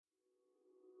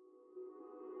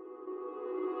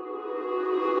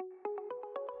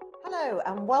Hello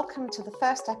and welcome to the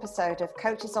first episode of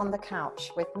Coaches on the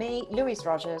Couch with me, Louise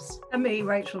Rogers. And me,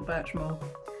 Rachel Birchmore.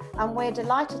 And we're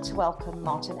delighted to welcome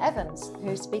Martin Evans,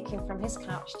 who's speaking from his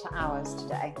couch to ours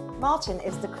today. Martin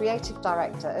is the creative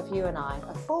director of You&I,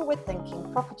 a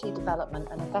forward-thinking property development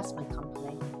and investment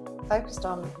company focused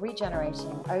on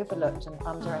regenerating overlooked and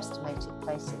underestimated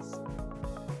places.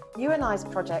 You&I's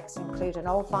projects include an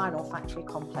old vinyl factory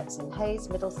complex in Hayes,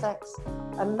 Middlesex,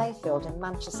 and Mayfield in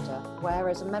Manchester, where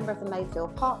as a member of the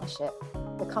Mayfield Partnership,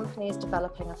 the company is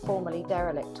developing a formerly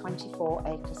derelict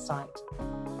 24-acre site.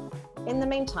 In the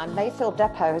meantime, Mayfield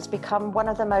Depot has become one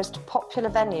of the most popular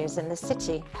venues in the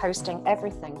city, hosting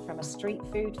everything from a street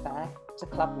food fair to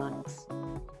club nights.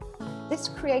 This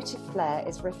creative flair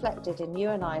is reflected in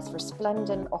You&I's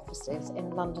resplendent offices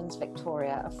in London's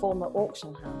Victoria, a former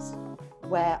auction house,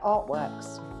 where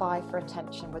artworks vie for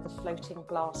attention with a floating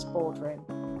glass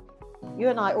boardroom.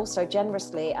 You&I also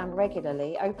generously and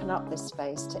regularly open up this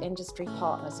space to industry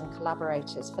partners and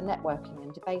collaborators for networking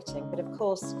and debating, but of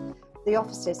course, the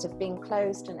offices have been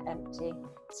closed and empty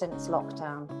since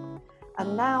lockdown.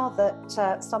 And now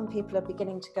that some people are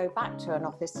beginning to go back to an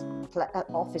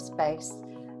office space,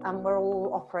 and we're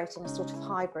all operating a sort of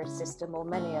hybrid system, or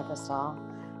many of us are,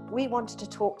 we wanted to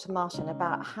talk to Martin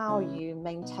about how you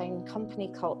maintain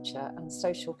company culture and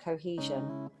social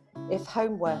cohesion if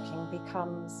home working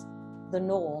becomes the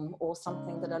norm or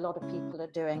something that a lot of people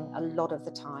are doing a lot of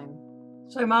the time.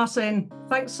 So Martin,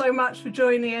 thanks so much for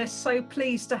joining us. So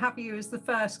pleased to have you as the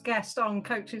first guest on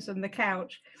Coaches on the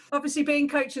Couch. Obviously, being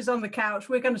Coaches on the Couch,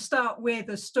 we're going to start with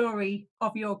a story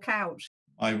of your couch.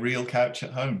 My real couch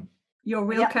at home. Your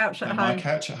real couch at home. My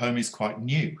couch at home is quite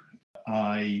new.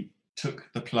 I took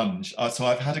the plunge. So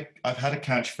I've had a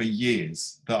couch for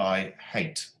years that I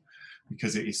hate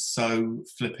because it is so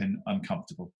flipping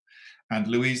uncomfortable. And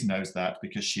Louise knows that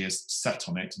because she has sat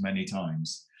on it many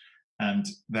times and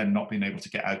then not been able to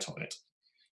get out of it.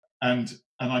 And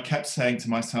I kept saying to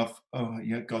myself, oh,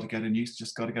 you've got to get a new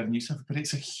sofa. But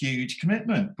it's a huge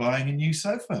commitment, buying a new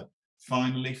sofa.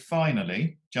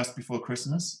 Finally, just before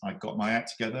Christmas, I got my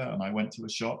act together and I went to a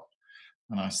shop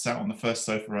and I sat on the first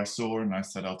sofa I saw and I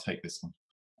said, I'll take this one.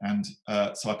 And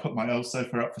so I put my old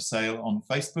sofa up for sale on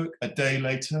Facebook. A day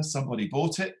later, somebody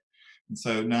bought it. And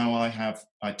so now I had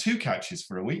two couches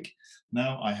for a week.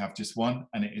 Now I have just one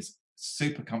and it is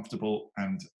super comfortable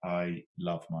and I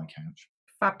love my couch.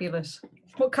 Fabulous.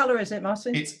 What colour is it,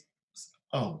 Martin?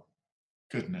 Oh,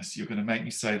 goodness, you're going to make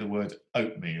me say the word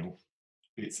oatmeal.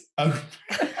 It's oatmeal.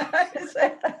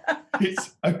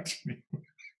 It's oatmeal.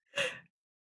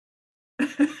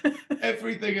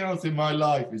 Everything else in my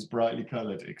life is brightly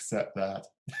coloured except that.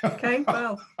 Okay,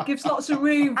 well, gives lots of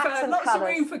room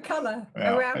for colour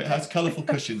around. It has colourful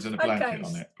cushions and a blanket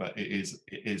on it, but it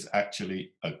is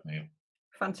actually oatmeal.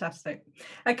 Fantastic.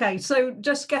 Okay, so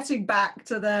just getting back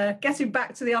to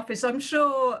the office, I'm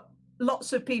sure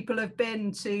lots of people have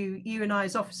been to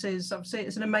You&I's offices. Obviously,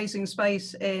 it's an amazing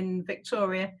space in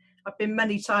Victoria. I've been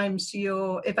many times to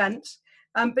your events.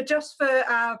 But just for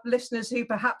our listeners who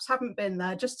perhaps haven't been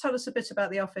there, just tell us a bit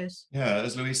about the office. Yeah,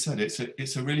 as Louise said,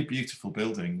 it's a really beautiful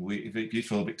building,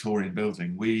 beautiful Victorian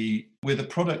building. We're the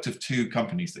product of two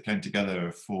companies that came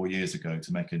together 4 years ago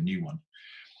to make a new one.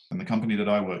 And the company that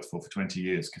I worked for 20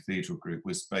 years, Cathedral Group,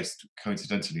 was based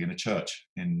coincidentally in a church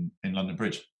in London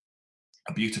Bridge,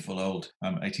 a beautiful old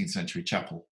 18th century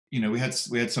chapel. You know, we had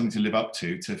something to live up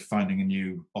to finding a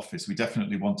new office. We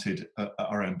definitely wanted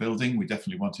our own building. We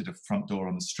definitely wanted a front door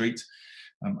on the street.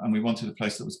 And we wanted a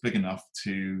place that was big enough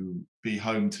to be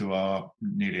home to our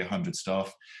nearly 100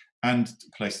 staff and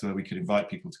a place where we could invite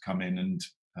people to come in and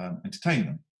entertain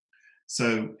them.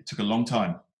 So it took a long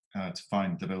time to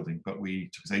find the building, but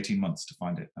it took us 18 months to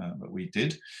find it, but we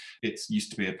did. It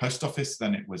used to be a post office,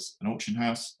 then it was an auction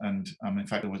house, and in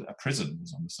fact there was a prison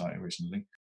was on the site originally.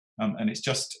 And it's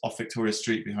just off Victoria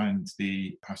Street behind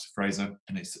the House of Fraser,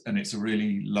 and it's a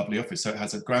really lovely office. So it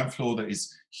has a ground floor that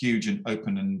is huge and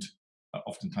open and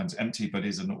oftentimes empty, but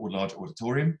is a large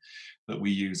auditorium that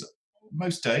we use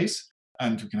most days,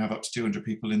 and we can have up to 200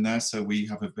 people in there. So we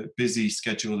have a busy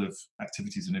schedule of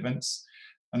activities and events.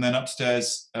 And then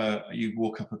upstairs, you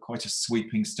walk up quite a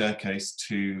sweeping staircase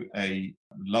to a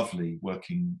lovely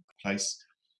working place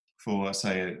for,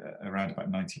 say, around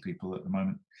about 90 people at the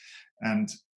moment.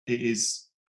 And it is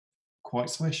quite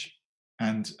swish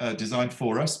and designed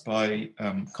for us by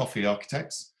Coffee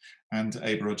Architects, and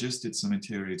Abe Rogers did some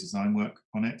interior design work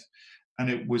on it. And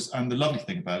the lovely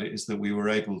thing about it is that we were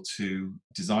able to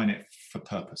design it for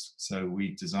purpose. So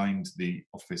we designed the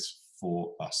office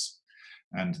for us.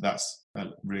 And that's a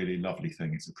really lovely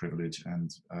thing. It's a privilege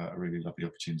and a really lovely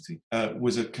opportunity. It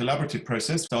was a collaborative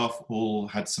process. Staff all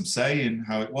had some say in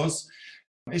how it was.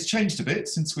 It's changed a bit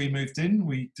since we moved in.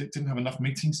 We didn't have enough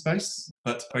meeting space,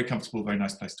 but very comfortable, very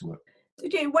nice place to work.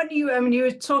 When you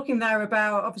were talking there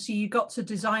about, obviously you got to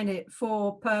design it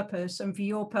for purpose and for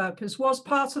your purpose. Was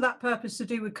part of that purpose to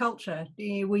do with culture?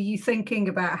 Were you thinking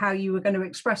about how you were going to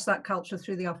express that culture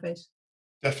through the office?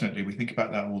 Definitely, we think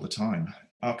about that all the time.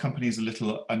 Our company is a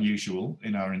little unusual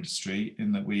in our industry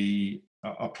in that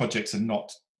our projects are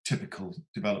not typical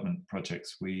development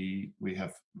projects. We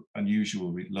have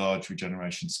unusual large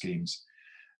regeneration schemes,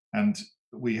 and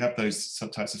we have those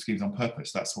subtypes of schemes on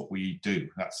purpose. That's what we do.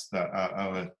 That's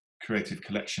our creative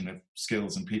collection of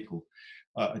skills and people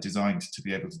are designed to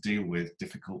be able to deal with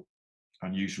difficult,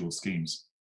 unusual schemes.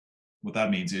 What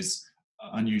that means is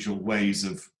unusual ways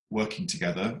of working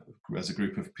together as a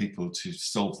group of people to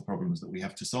solve the problems that we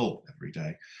have to solve every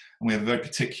day. And we have a very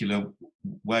particular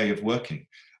way of working,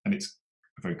 and it's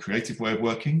a very creative way of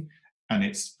working, and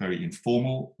it's a very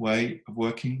informal way of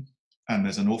working. And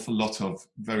there's an awful lot of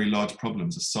very large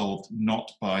problems are solved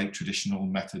not by traditional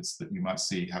methods that you might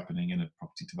see happening in a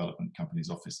property development company's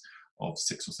office of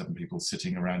 6 or 7 people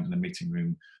sitting around in a meeting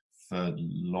room for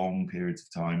long periods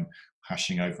of time,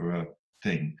 hashing over a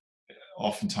thing.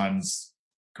 Oftentimes,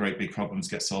 great big problems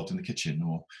get solved in the kitchen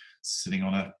or sitting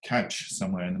on a couch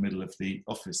somewhere in the middle of the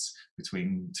office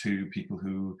between 2 people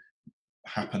who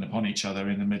happen upon each other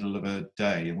in the middle of a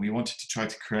day. And we wanted to try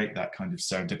to create that kind of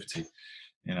serendipity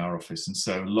in our office. And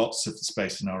so lots of the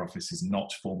space in our office is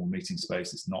not formal meeting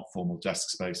space, it's not formal desk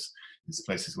space. It's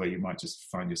places where you might just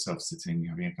find yourself sitting,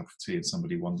 having a cup of tea, and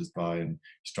somebody wanders by and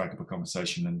strike up a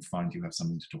conversation and find you have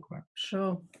something to talk about.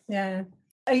 Sure, yeah.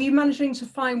 Are you managing to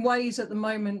find ways at the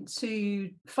moment to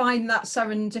find that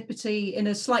serendipity in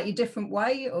a slightly different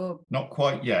way, or? Not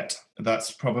quite yet.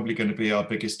 That's probably going to be our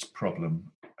biggest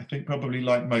problem. I think probably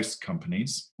like most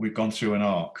companies, we've gone through an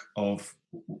arc of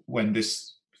when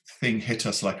this thing hit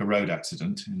us like a road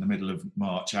accident in the middle of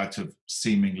March out of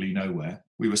seemingly nowhere.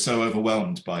 We were so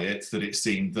overwhelmed by it that it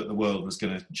seemed that the world was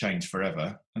going to change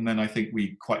forever. And then I think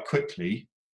we quite quickly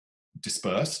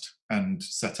dispersed and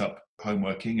set up home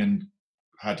working and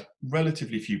had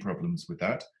relatively few problems with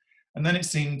that. And then it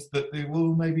seemed that,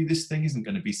 well, maybe this thing isn't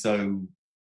going to be so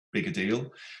big a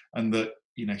deal, and that,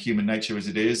 you know, human nature as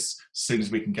it is, as soon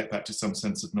as we can get back to some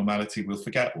sense of normality, we'll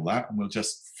forget all that and we'll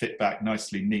just fit back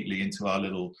nicely, neatly into our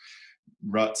little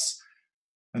ruts.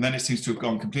 And then it seems to have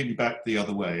gone completely back the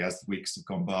other way as the weeks have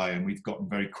gone by, and we've gotten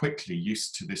very quickly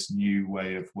used to this new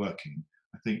way of working.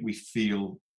 I think we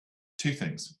feel 2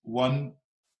 things. One,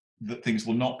 that things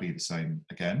will not be the same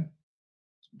again,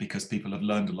 because people have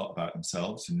learned a lot about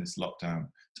themselves in this lockdown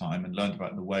time and learned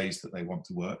about the ways that they want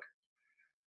to work.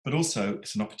 But also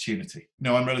it's an opportunity. You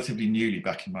know, I'm relatively newly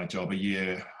back in my job, a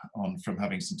year on from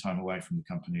having some time away from the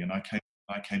company. And I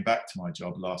came back to my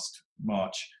job last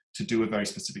March to do a very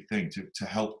specific thing, to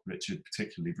help Richard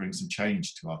particularly bring some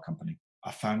change to our company.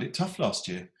 I found it tough last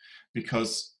year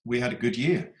because we had a good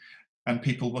year and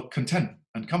people were content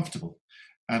and comfortable.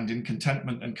 And in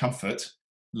contentment and comfort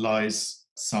lies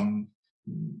some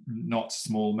not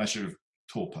small measure of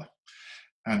torpor.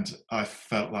 And I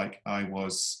felt like I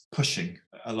was pushing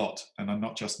a lot, and I'm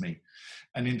not just me.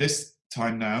 And in this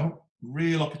time now,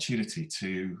 real opportunity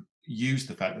to use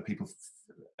the fact that people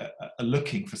are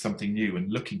looking for something new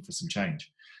and looking for some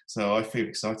change. So I feel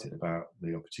excited about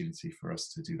the opportunity for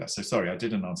us to do that. So sorry, I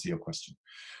didn't answer your question,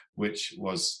 which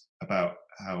was about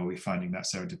how are we finding that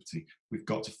serendipity. We've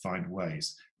got to find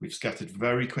ways. We've scattered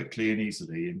very quickly and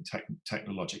easily and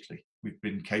technologically. We've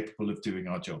been capable of doing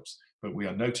our jobs, but we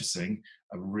are noticing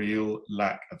a real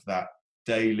lack of that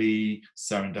daily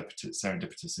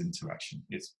serendipitous interaction.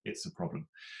 It's a problem.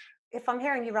 If I'm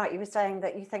hearing you right, you were saying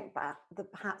that you think that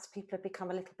perhaps people have become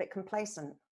a little bit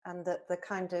complacent, and that the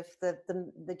kind of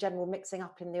the general mixing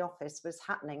up in the office was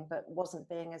happening, but wasn't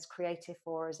being as creative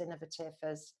or as innovative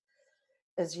as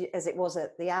it was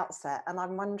at the outset. And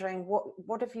I'm wondering,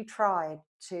 what have you tried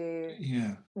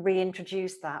to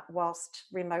reintroduce that whilst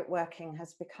remote working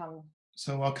has become?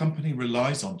 So our company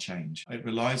relies on change. It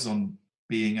relies on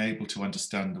being able to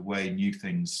understand the way new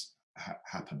things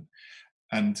happen.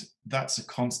 And that's a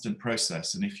constant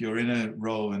process. And if you're in a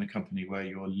role in a company where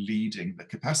you're leading the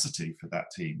capacity for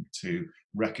that team to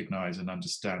recognize and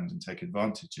understand and take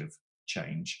advantage of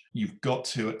change, you've got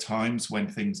to, at times when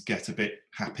things get a bit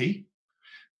happy,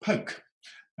 poke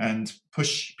and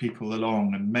push people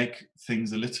along and make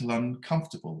things a little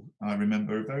uncomfortable. I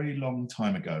remember a very long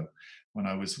time ago when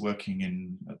I was working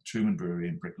at the Truman Brewery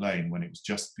in Brick Lane, when it was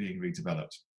just being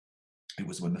redeveloped. It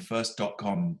was when the first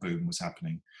dot-com boom was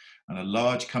happening, and a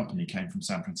large company came from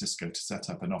San Francisco to set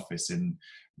up an office in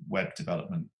web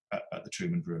development at the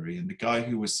Truman Brewery. And the guy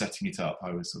who was setting it up,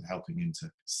 I was sort of helping him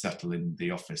to settle in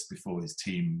the office before his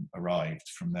team arrived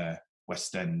from their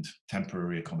West End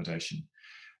temporary accommodation.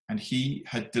 And he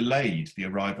had delayed the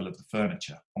arrival of the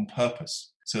furniture on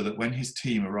purpose, so that when his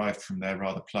team arrived from their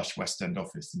rather plush West End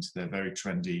office into their very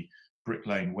trendy Brick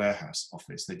Lane warehouse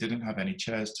office, they didn't have any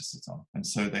chairs to sit on. And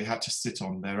so they had to sit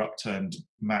on their upturned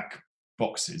Mac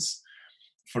boxes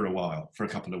for a while, for a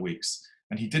couple of weeks.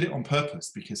 And he did it on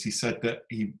purpose because he said that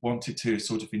he wanted to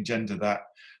sort of engender that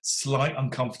slight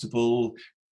uncomfortable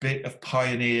bit of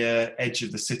pioneer edge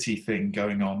of the city thing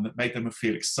going on that made them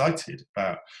feel excited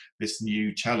about this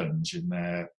new challenge in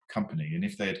their company. And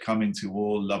if they had come into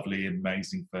all lovely,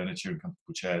 amazing furniture and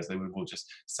comfortable chairs, they would have all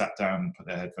just sat down and put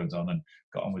their headphones on and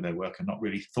got on with their work and not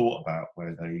really thought about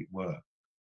where they were.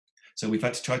 So we've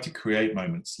had to try to create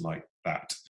moments like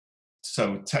that.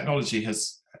 So technology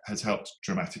has helped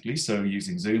dramatically. So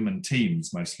using Zoom and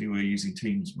Teams mostly, we're using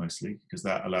Teams mostly because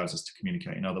that allows us to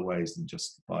communicate in other ways than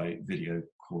just by video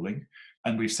calling.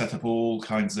 And we've set up all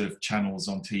kinds of channels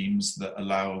on Teams that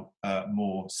allow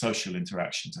more social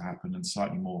interaction to happen and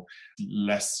slightly more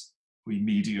less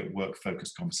immediate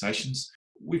work-focused conversations.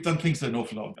 We've done things that an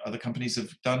awful lot of other companies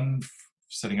have done,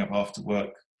 setting up after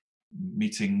work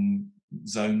meeting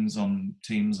zones on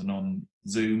Teams and on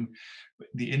Zoom.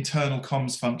 The internal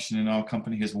comms function in our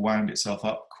company has wound itself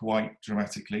up quite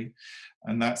dramatically.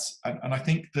 And I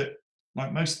think that,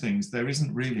 like most things, there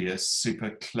isn't really a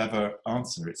super clever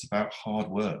answer. It's about hard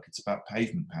work. It's about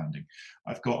pavement pounding.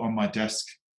 I've got on my desk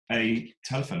a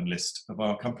telephone list of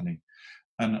our company,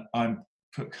 and I'm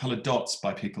put coloured dots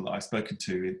by people that I've spoken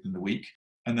to in the week.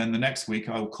 And then the next week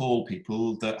I'll call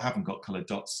people that haven't got coloured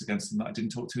dots against them that I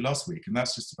didn't talk to last week. And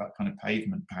that's just about kind of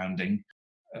pavement pounding,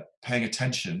 paying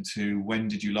attention to when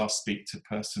did you last speak to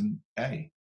person A?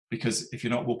 Because if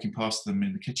you're not walking past them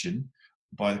in the kitchen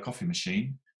by the coffee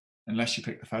machine, unless you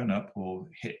pick the phone up or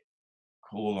hit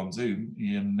call on Zoom,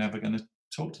 you're never going to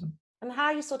talk to them. And how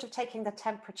are you sort of taking the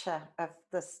temperature of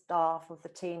the staff, of the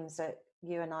teams at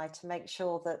U&I to make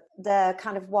sure that their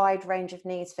kind of wide range of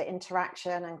needs for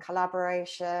interaction and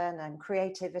collaboration and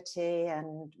creativity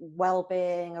and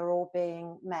well-being are all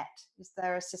being met? Is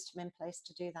there a system in place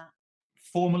to do that?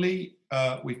 Formally,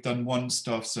 we've done one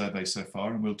staff survey so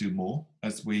far, and we'll do more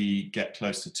as we get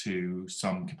closer to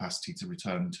some capacity to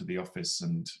return to the office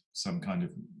and some kind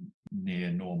of near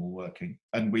normal working.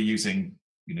 And we're using,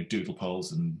 doodle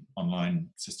polls and online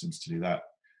systems to do that.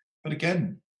 But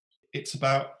again, it's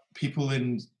about people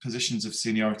in positions of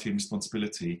seniority and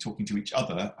responsibility talking to each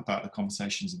other about the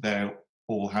conversations they're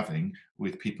all having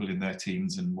with people in their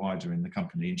teams and wider in the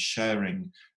company, and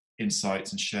sharing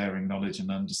insights and sharing knowledge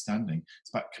and understanding.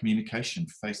 It's about communication,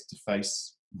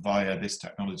 face-to-face via this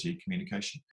technology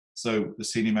communication. So the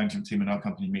senior management team in our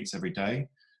company meets every day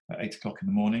at 8 o'clock in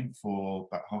the morning for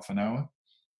about half an hour.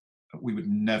 We would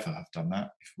never have done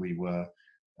that if we were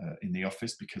in the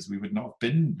office, because we would not have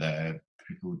been there.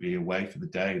 People would be away for the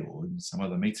day or in some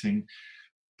other meeting.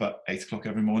 But 8 o'clock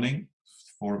every morning,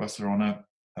 4 of us are on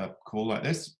a call like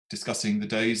this, discussing the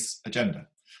day's agenda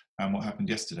and what happened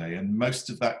yesterday. And most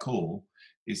of that call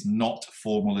is not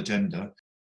formal agenda.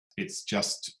 It's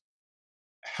just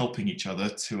helping each other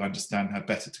to understand how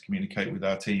better to communicate with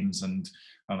our teams. And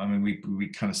I mean, we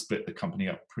kind of split the company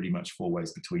up pretty much 4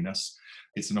 ways between us.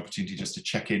 It's an opportunity just to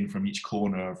check in from each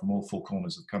corner, from all 4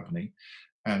 corners of the company,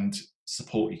 and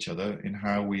support each other in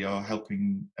how we are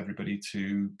helping everybody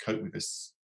to cope with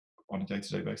this on a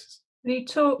day-to-day basis. You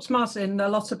talked, Martin, a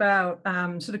lot about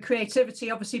sort of creativity,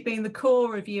 obviously being the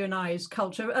core of U&I's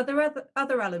culture. Are there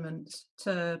other elements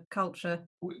to culture?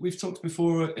 We've talked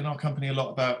before in our company a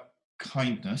lot about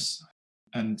kindness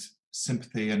and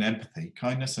sympathy and empathy.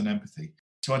 Kindness and empathy.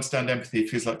 To understand empathy, it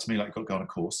feels like to me like you've got to go on a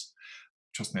course.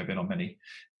 Trust me, I've been on many.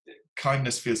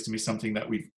 Kindness feels to me something that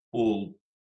we've all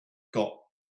got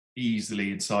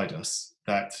easily inside us,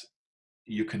 that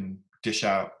you can dish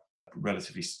out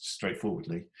relatively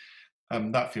straightforwardly.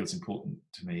 That feels important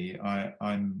to me. I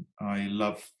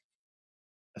love,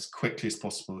 as quickly as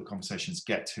possible, that conversations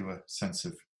get to a sense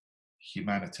of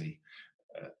humanity.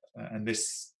 And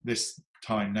this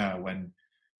time now, when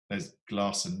there's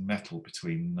glass and metal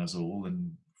between us all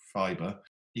and fibre,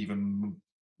 even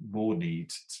more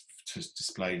need to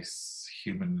display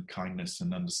human kindness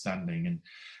and understanding.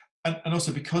 And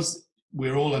also because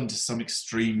we're all under some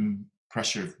extreme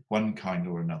pressure of one kind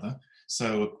or another.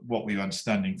 So what we're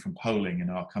understanding from polling in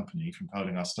our company, from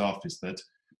polling our staff, is that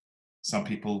some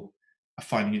people are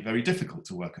finding it very difficult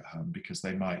to work at home because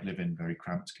they might live in very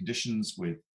cramped conditions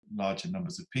with larger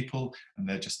numbers of people, and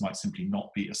there just might simply not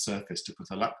be a surface to put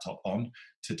a laptop on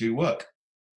to do work.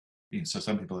 So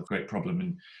some people have a great problem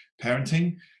in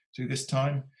parenting through this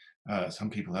time. Some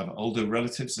people have older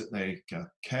relatives that they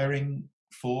are caring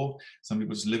for. Some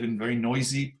people just live in very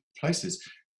noisy places.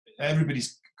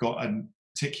 Everybody's got a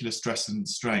particular stress and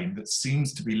strain that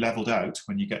seems to be leveled out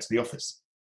when you get to the office,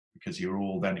 because you're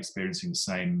all then experiencing the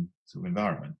same sort of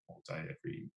environment all day,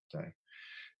 every day.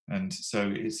 And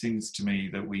so it seems to me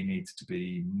that we need to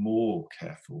be more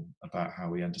careful about how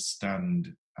we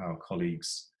understand our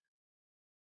colleagues'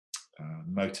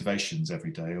 motivations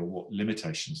every day, or what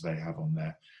limitations they have on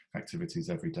their activities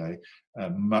every day,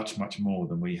 much more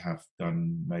than we have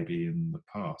done maybe in the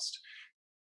past.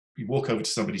 You walk over to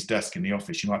somebody's desk in the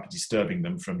office, you might be disturbing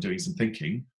them from doing some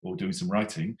thinking or doing some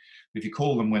writing. If you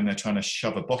call them when they're trying to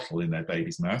shove a bottle in their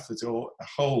baby's mouth, it's a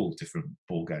whole different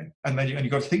ball game. And then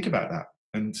you've got to think about that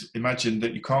and imagine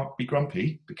that you can't be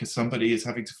grumpy because somebody is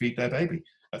having to feed their baby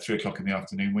at 3 o'clock in the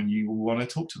afternoon when you want to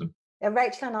talk to them. Yeah,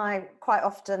 Rachel and I quite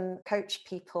often coach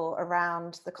people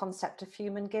around the concept of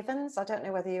human givens. I don't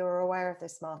know whether you're aware of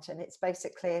this, Martin.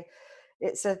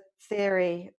 It's a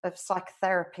theory of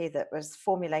psychotherapy that was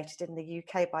formulated in the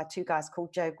UK by 2 guys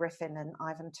called Joe Griffin and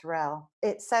Ivan Terrell.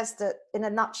 It says that, in a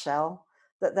nutshell,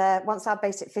 that once our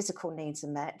basic physical needs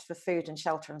are met for food and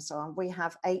shelter and so on, we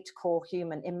have 8 core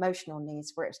human emotional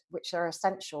needs which are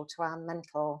essential to our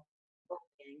mental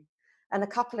well-being. And a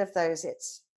couple of those,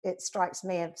 it strikes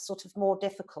me as sort of more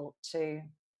difficult to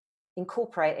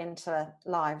incorporate into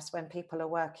lives when people are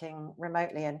working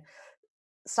remotely, and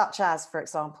such as, for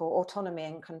example, autonomy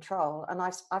and control. And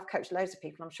I've coached loads of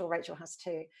people, I'm sure Rachel has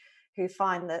too, who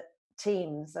find that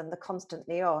Teams and the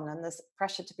constantly on and the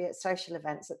pressure to be at social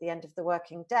events at the end of the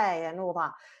working day and all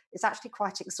that is actually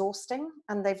quite exhausting,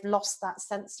 and they've lost that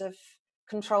sense of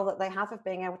control that they have of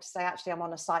being able to say, actually, I'm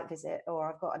on a site visit, or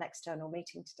I've got an external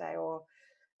meeting today,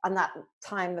 and that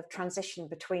time of transition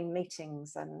between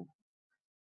meetings. And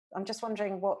I'm just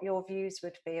wondering what your views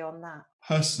would be on that.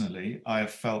 Personally, I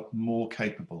have felt more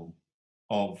capable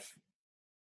of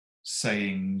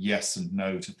saying yes and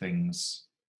no to things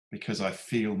because I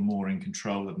feel more in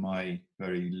control of my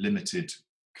very limited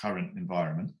current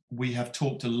environment. We have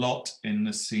talked a lot in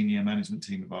the senior management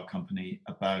team of our company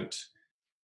about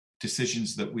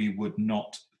decisions that we would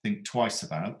not think twice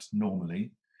about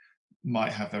normally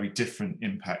might have very different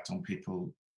impact on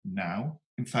people now.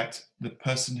 In fact, the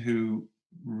person who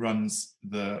runs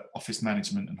the office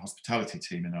management and hospitality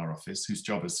team in our office, whose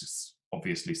job has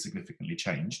obviously significantly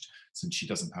changed since she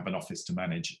doesn't have an office to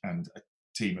manage and a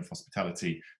team of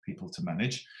hospitality people to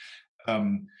manage.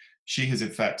 She has in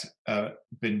fact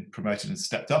been promoted and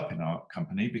stepped up in our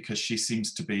company because she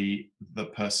seems to be the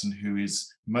person who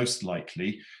is most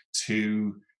likely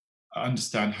to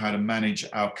understand how to manage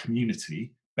our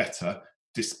community better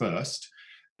dispersed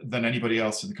than anybody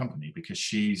else in the company, because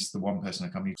she's the one person in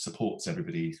the company who supports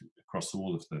everybody across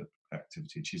all of the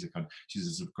activity. She's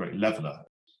a great leveler.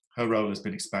 Her role has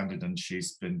been expanded and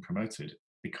she's been promoted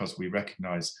because we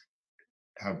recognise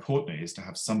how important it is to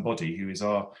have somebody who is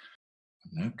our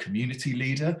community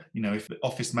leader. If the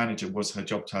office manager was her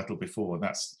job title before,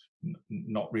 that's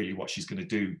not really what she's going to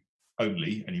do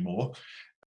only anymore.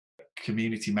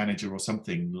 Community manager or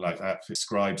something like that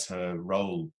describes her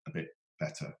role a bit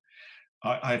better.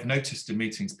 I've noticed in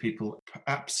meetings people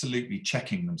absolutely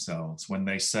checking themselves when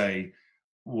they say,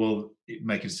 well,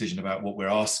 make a decision about what we're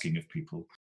asking of people,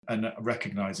 and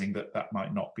recognizing that that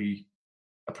might not be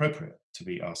appropriate to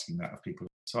be asking that of people.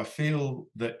 So I feel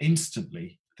that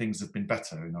instantly things have been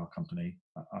better in our company.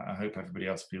 I hope everybody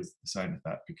else feels the same with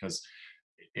that, because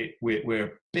we're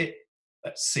a bit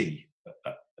at sea,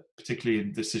 particularly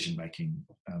in decision-making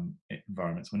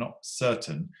environments. We're not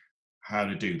certain how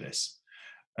to do this.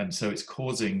 And so it's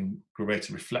causing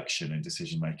greater reflection in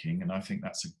decision-making, and I think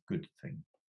that's a good thing.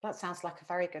 That sounds like a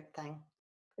very good thing.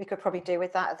 We could probably do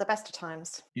with that at the best of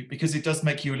times. Because it does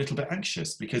make you a little bit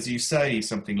anxious, because you say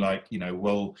something like,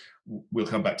 well, we'll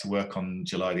come back to work on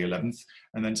July the 11th.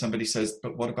 And then somebody says,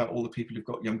 but what about all the people who've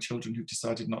got young children who've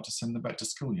decided not to send them back to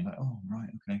school? And you're like, oh, right,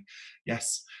 okay,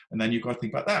 yes. And then you've got to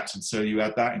think about that. And so you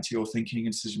add that into your thinking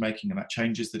and decision making, and that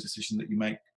changes the decision that you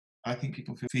make. I think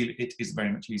people feel it is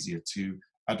very much easier to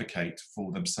advocate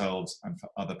for themselves and for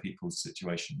other people's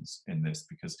situations in this,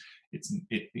 because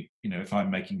if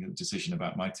I'm making a decision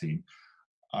about my team,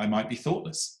 I might be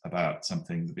thoughtless about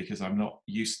something because I'm not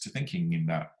used to thinking in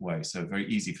that way. So very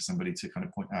easy for somebody to kind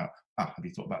of point out, have you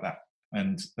thought about that?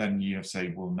 And then you have to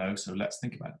say, well, no, so let's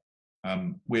think about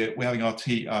it. We're having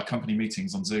our company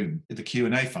meetings on Zoom. The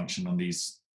Q&A function on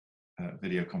these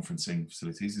video conferencing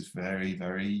facilities is very,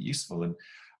 very useful. And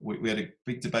We had a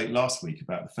big debate last week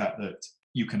about the fact that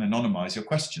you can anonymise your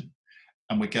question,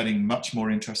 and we're getting much more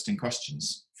interesting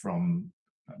questions from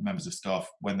members of staff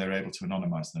when they're able to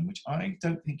anonymise them, which I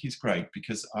don't think is great,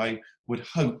 because I would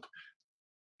hope,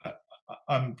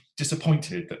 I'm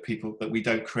disappointed that we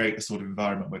don't create a sort of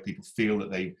environment where people feel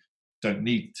that they don't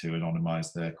need to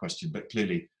anonymise their question, but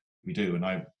clearly we do, and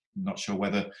I'm not sure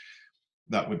whether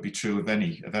that would be true of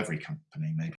every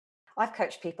company, maybe. I've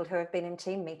coached people who have been in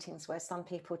team meetings where some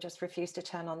people just refuse to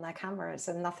turn on their cameras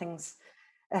and nothing's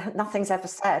ever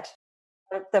said.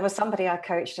 There was somebody I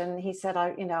coached and he said,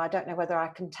 I don't know whether I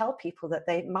can tell people that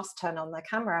they must turn on their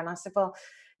camera. And I said, well,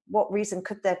 what reason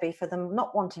could there be for them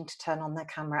not wanting to turn on their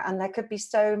camera? And there could be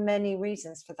so many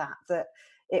reasons for that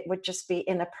it would just be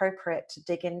inappropriate to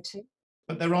dig into.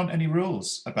 But there aren't any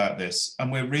rules about this,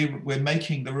 and we're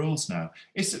making the rules now.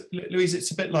 Louise,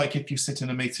 it's a bit like if you sit in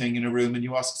a meeting in a room and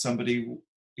you ask somebody,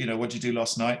 what did you do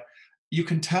last night? You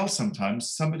can tell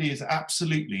sometimes somebody is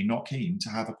absolutely not keen to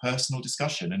have a personal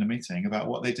discussion in a meeting about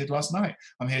what they did last night.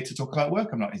 I'm here to talk about work.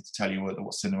 I'm not here to tell you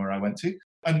what cinema I went to.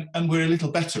 And we're a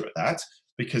little better at that,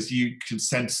 because you can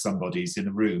sense somebody's in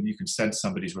a room, you can sense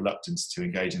somebody's reluctance to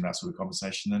engage in that sort of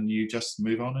conversation, and you just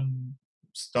move on and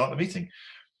start the meeting.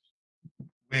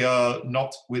 There are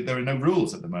no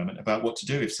rules at the moment about what to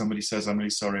do if somebody says, I'm really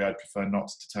sorry, I'd prefer not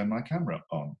to turn my camera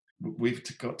on. We've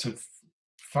got to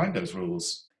find those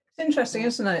rules. It's interesting,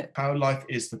 isn't it? How life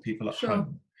is for people at Sure.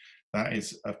 home. That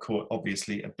is, of course,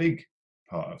 obviously a big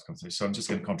part of the conversation. So I'm just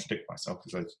going to contradict myself,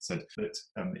 because I said that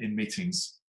in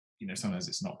meetings, sometimes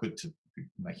it's not good to be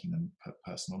making them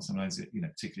personal. Sometimes,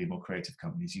 particularly in more creative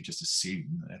companies, you just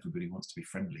assume that everybody wants to be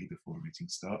friendly before a meeting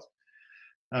starts.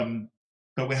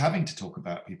 But we're having to talk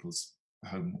about people's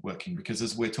home working, because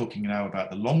as we're talking now about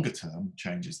the longer term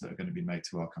changes that are going to be made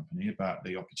to our company, about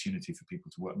the opportunity for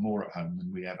people to work more at home than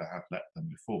we ever have let them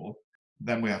before,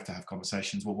 then we have to have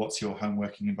conversations. Well, what's your home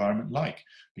working environment like?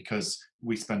 Because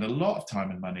we spend a lot of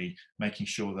time and money making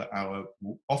sure that our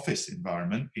office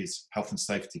environment is health and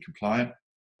safety compliant,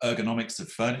 ergonomics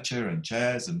of furniture and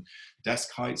chairs and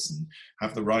desk heights, and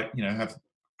have the right, have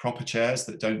proper chairs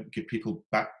that don't give people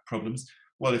back problems.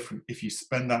 Well, if you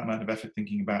spend that amount of effort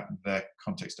thinking about their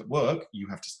context at work, you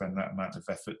have to spend that amount of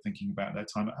effort thinking about their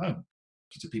time at home.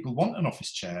 Do people want an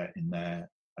office chair in their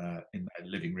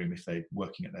living room if they're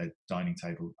working at their dining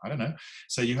table? I don't know.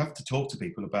 So you have to talk to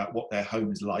people about what their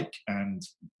home is like, and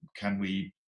can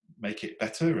we make it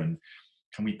better, and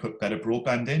can we put better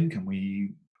broadband in? Can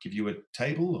we give you a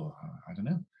table? Or I don't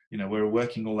know. We're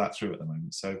working all that through at the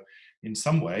moment. So in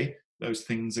some way, those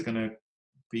things are going to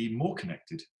be more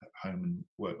connected at home and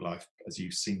work life as you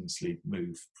seamlessly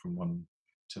move from one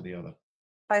to the other.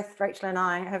 Both Rachel and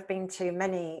I have been to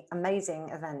many amazing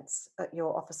events at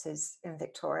your offices in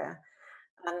Victoria,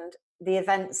 and the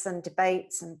events and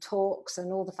debates and talks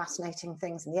and all the fascinating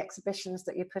things and the exhibitions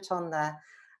that you put on there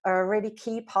are a really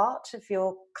key part of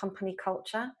your company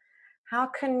culture. How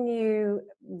can you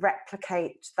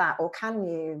replicate that, or can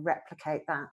you replicate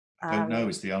that? I don't know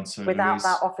is the answer, without Louise.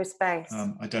 that office space.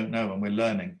 I don't know, and we're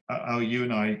learning. Our You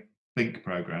and I Think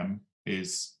programme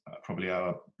is probably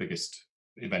our biggest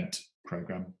event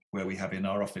programme, where we have in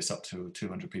our office up to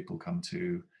 200 people come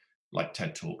to, like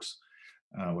TED Talks,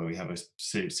 where we have a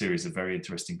series of very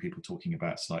interesting people talking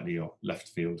about slightly left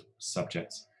field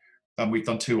subjects. And we've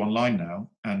done 2 online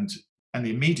now, and the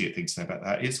immediate thing to say about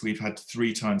that is we've had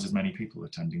 3 times as many people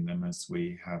attending them as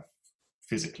we have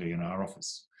physically in our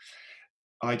office.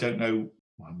 I don't know,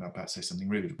 I'm about to say something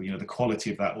rude, but the quality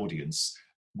of that audience,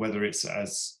 whether it's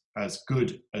as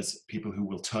good as people who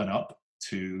will turn up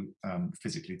to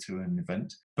physically to an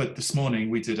event. But this morning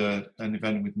we did an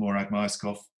event with Morag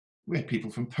Myerscough. We had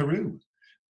people from Peru,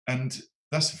 and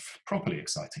that's properly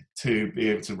exciting to be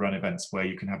able to run events where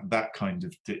you can have that kind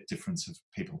of difference of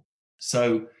people.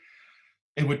 So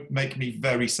it would make me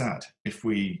very sad if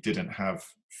we didn't have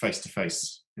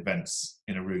face-to-face events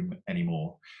in a room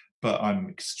anymore. But I'm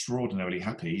extraordinarily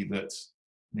happy that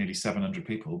nearly 700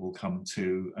 people will come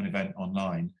to an event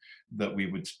online that we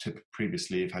would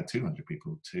previously have had 200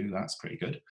 people to. That's pretty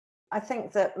good. I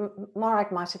think that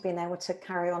Morag might have been able to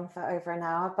carry on for over an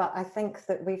hour, but I think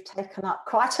that we've taken up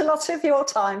quite a lot of your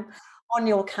time on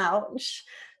your couch.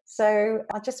 So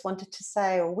I just wanted to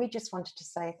say, or we just wanted to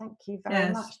say, thank you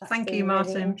very much. Thank you,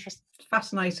 Martin. Really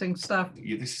fascinating stuff.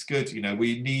 Yeah, this is good.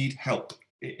 We need help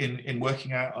in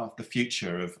working out the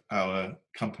future of our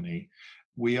company.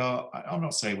 I'm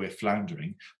not saying we're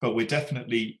floundering, but we're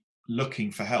definitely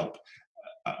looking for help.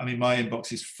 I mean, my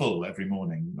inbox is full every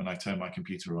morning when I turn my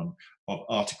computer on of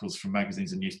articles from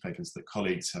magazines and newspapers that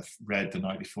colleagues have read the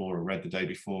night before or read the day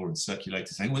before and circulated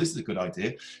saying, well, this is a good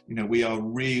idea. You know, we are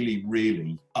really,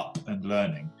 really up and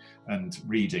learning and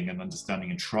reading and understanding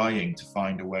and trying to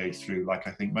find a way through, like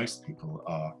I think most people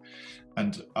are.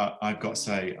 And I've got to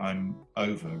say, I'm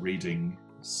over reading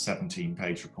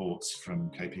 17-page reports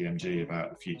from KPMG about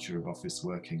the future of office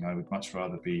working. I would much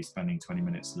rather be spending 20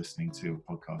 minutes listening to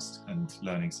a podcast and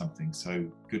learning something. So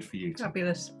good for you.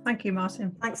 Fabulous. Thank you,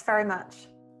 Martin. Thanks very much.